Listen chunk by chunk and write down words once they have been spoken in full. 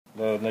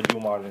the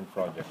Najum Island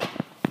project.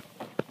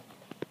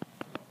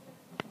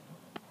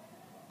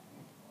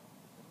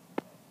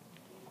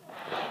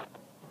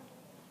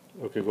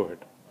 Okay, go ahead.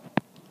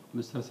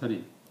 Mr.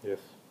 Salim. Yes.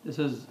 This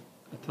is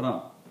a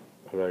tram.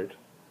 Right.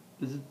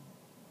 This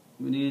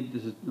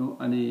is no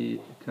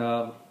any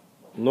car.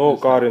 No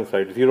inside. car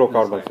inside, zero Inside.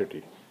 carbon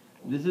city.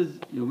 This is,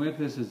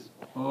 this is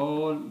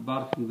all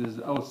parking, this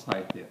is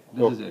outside there.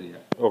 This is area.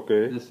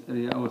 Okay. This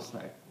area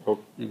outside.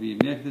 Okay. Maybe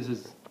make this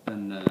is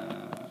an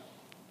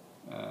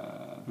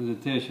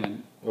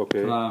presentation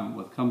Okay. tram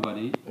with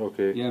company.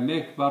 Okay. Yeah,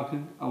 make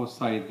parking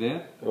outside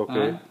there.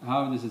 Okay. And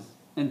how this is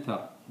enter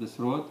this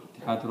road,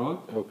 Tihad road.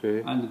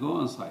 Okay. And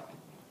go inside.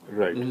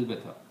 Right. This is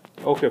better.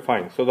 Okay,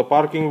 fine. So the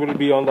parking will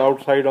be on the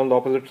outside, on the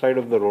opposite side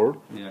of the road.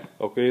 Yeah.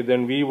 Okay,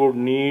 then we would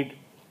need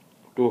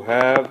to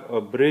have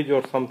a bridge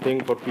or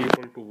something for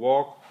people to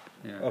walk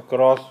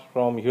across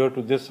from here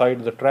to this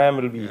side. The tram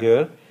will be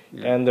here,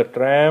 and the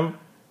tram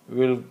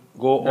will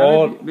go now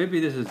all. Maybe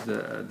this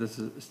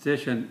is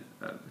station.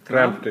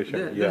 Tram station.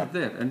 There, yeah.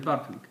 There and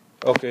parking.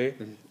 Okay.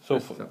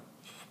 So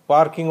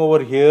parking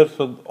over here.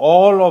 So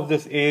all of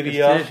this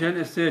area.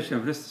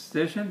 Station. This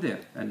station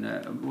there and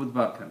with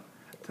parking.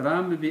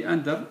 Tram will be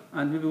under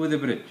and maybe with a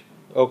bridge.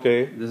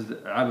 Okay. This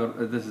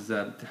is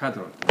Tihad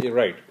road. You're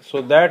right.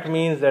 So that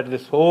means that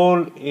this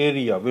whole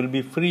area will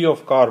be free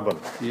of carbon.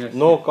 Yes.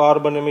 No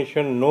carbon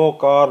emission, no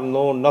car,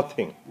 no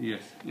nothing.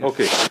 Yes.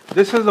 Okay.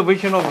 This is the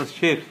vision of the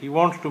Sheikh. He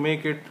wants to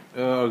make it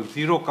a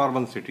zero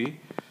carbon city.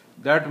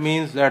 That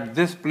means that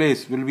this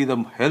place will be the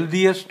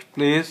healthiest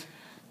place.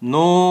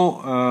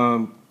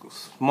 No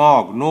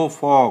smog, no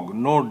fog,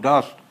 no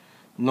dust,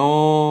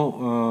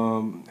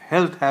 no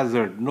health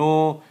hazard,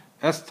 no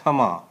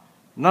asthma,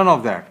 none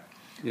of that.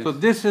 Yes. So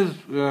this is,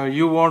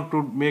 you want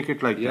to make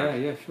it like that?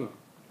 Yeah, sure.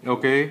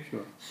 Okay.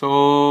 Sure.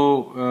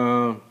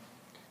 So,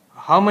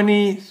 how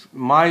many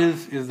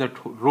miles is that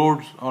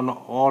roads on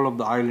all of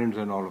the islands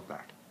and all of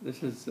that?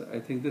 This is, I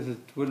think this is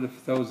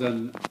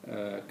 12,000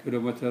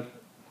 kilometer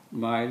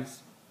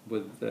miles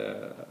with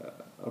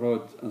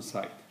road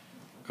inside.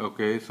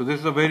 Okay. So this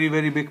is a very,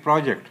 very big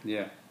project.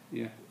 Yeah.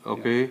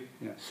 Okay.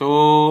 Yeah.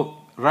 So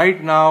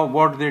right now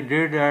what they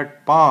did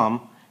at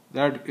Palm,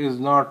 that is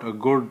not a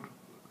good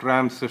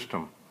tram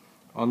system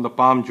on the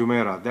Palm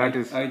Jumeirah. That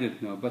is. I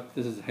don't know, but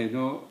this is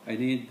Hanoo.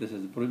 This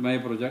is my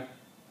project.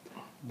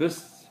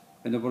 Best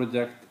in the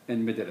project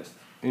in Middle East.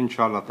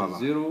 Inshallah Ta'ala.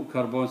 Zero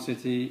carbon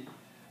city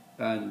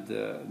and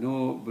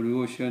no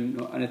pollution,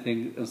 no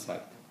anything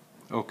inside.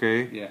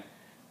 Okay. Yeah.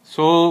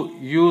 So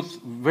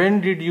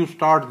when did you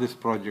start this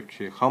project,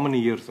 Sheikh? How many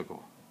years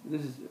ago?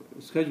 This is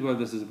schedule.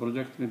 This is a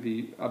project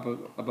maybe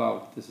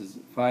about this is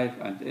 5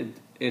 and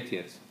 8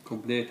 years.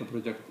 Complete the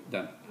project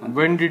done.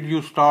 When did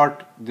you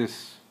start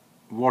this?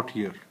 What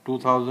year?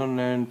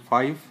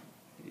 2005?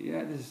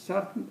 Yeah, this is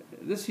start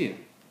this year.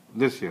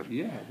 This year.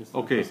 Yeah. This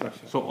Okay.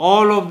 So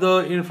all of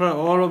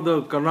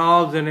the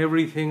canals and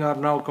everything are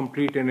now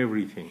complete and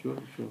everything. Sure.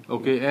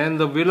 Okay. And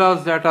the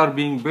villas that are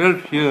being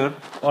built here,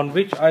 on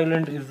which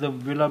island is the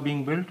villa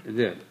being built?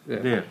 There.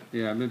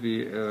 Yeah,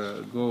 maybe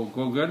go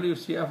Google. You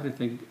see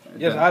everything.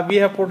 Yes, we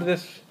have put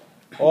this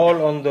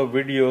all on the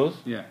videos.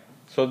 Yeah.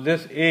 So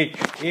this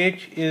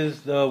H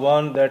is the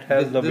one that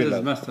has the villas. This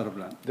is master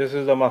plan. This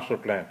is the master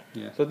plan.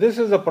 Yeah. So this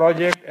is the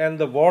project, and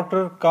the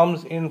water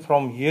comes in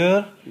from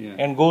here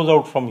and goes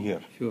out from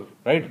here. Sure.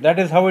 Right? That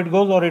is how it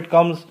goes, or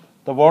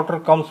the water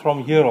comes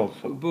from here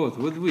also. Both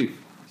with weave.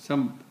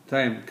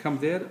 Sometime come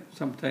there,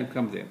 sometime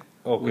come there.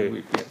 Okay. With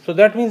weave, yes. So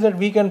that means that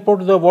we can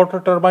put the water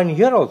turbine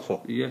here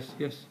also. Yes.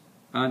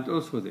 And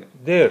also there.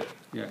 There.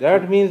 Yeah.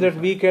 That means that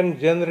we can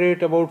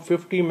generate about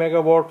 50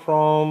 megawatt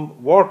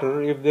from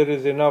water if there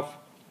is enough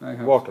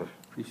water.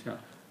 So.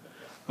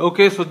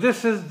 Okay, so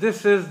this is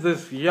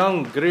this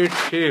young great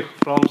sheikh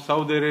from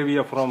Saudi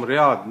Arabia, from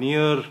Riyadh,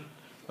 near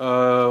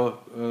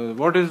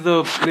what is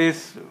the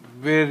place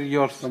where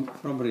you're From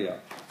Riyadh.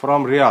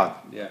 From Riyadh.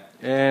 Yeah.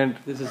 And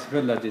this is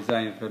villa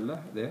design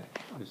villa there.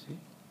 You see.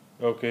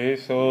 Okay,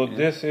 so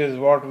this is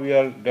what we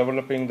are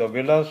developing the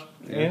villas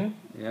in.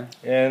 Yeah.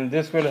 And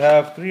this will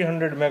have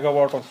 300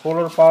 megawatt of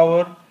solar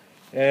power,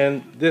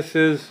 and this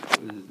is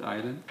the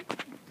island.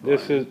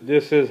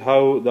 This is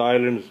how the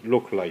islands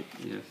look like.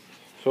 Yes.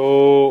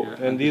 So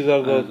and these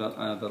are the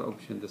another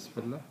option. This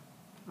villa,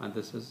 and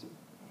this is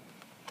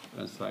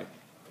inside.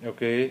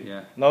 Okay.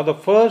 Yeah. Now the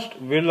first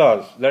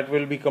villas that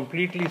will be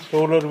completely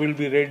solar will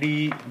be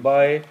ready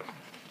by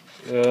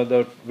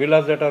the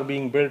villas that are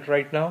being built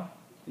right now.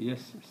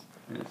 Yes.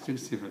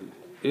 60 villa.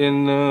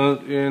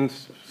 In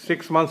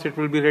 6 months it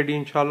will be ready,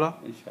 inshallah.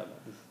 Inshallah.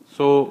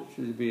 So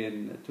should be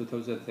in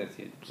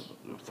 2013.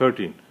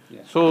 13. Yeah.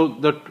 So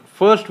the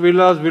first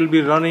villas will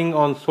be running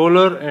on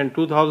solar, and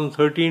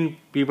 2013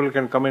 people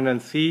can come in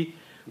and see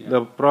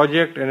the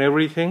project and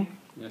everything.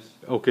 Yes.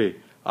 Okay.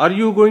 Are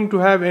you going to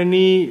have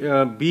any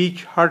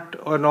beach hut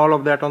and all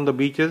of that on the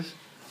beaches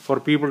for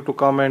people to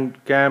come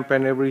and camp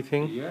and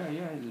everything? Yeah.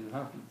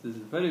 This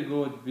is very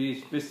good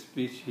beach, best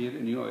beach here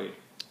in UAE.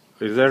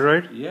 Is that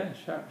right? Yeah,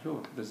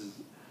 sure. This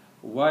is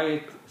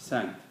white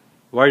sand.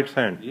 White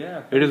sand.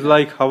 Yeah. It is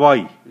like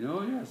Hawaii. You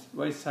know, yes,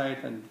 white side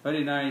and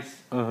very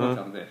nice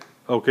water there.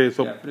 Okay,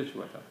 so Yeah, fresh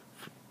water.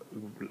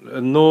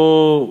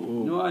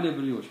 No any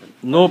pollution.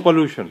 No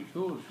pollution.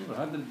 Sure,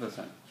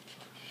 100%.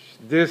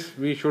 This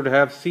we should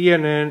have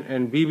CNN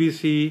and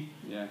BBC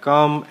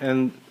come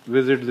and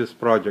visit this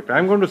project.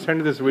 I'm going to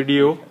send this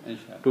video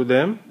to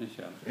them.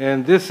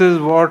 And this is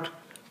what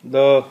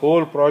the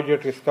whole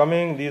project is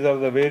coming. These are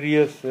the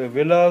various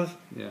villas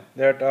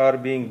that are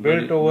being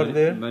built over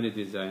there. Many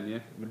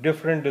design,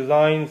 different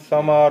designs.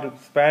 Some are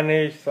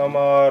Spanish, some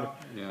are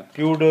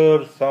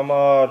Tudor, some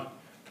are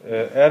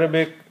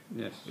Arabic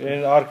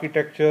in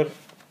architecture.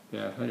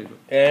 Yeah, very good.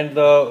 And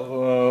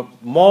the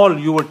mall,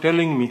 you were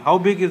telling me, how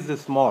big is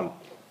this mall?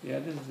 Yeah,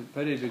 this is a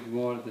very big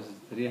mall. This is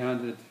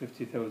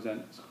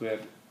 350,000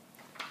 square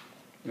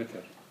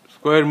meters.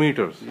 Square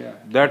meters. Yeah.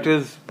 That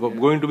is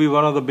going to be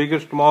one of the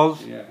biggest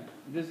malls. Yeah.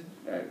 This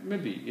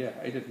maybe. Yeah,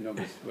 I don't know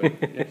this. But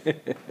yes. Yeah,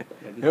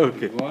 this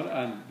Okay. is big mall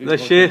and big The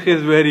Sheikh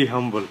is very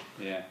humble.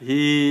 Yeah.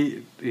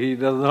 He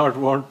does not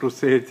want to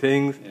say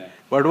things. Yeah.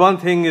 But one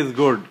thing is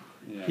good.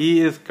 Yeah.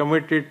 He is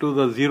committed to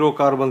the zero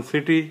carbon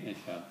city. Inshallah.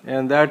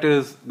 And that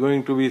is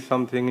going to be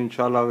something,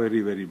 inshallah,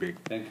 very, very big.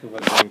 Thank you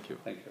very much. Thank you.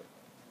 Thank you.